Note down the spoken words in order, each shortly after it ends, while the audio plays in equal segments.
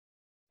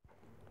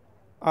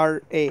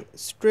are a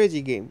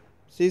strategy game.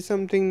 See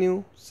something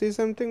new, see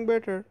something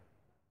better.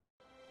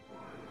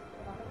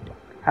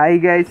 Hi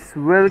guys,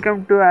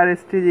 welcome to our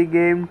STG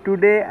game.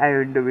 Today I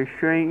will be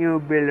showing you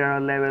build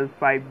on level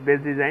 5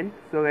 base design.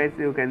 So guys,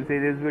 you can see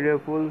this video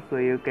full so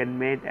you can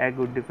make a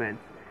good defense.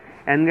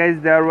 And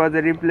guys, there was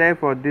a replay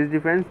for this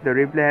defense. The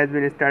replay has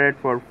been started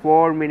for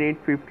 4 minutes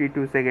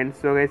 52 seconds.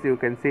 So guys, you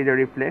can see the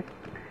replay.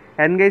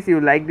 And guys,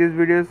 you like this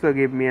video, so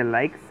give me a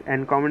likes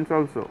and comments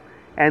also.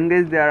 And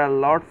guys, there are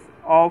lots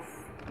of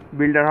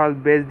builder hall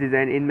base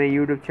design in my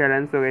YouTube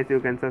channel. So guys, you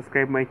can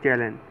subscribe my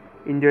channel.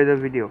 Enjoy the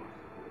video.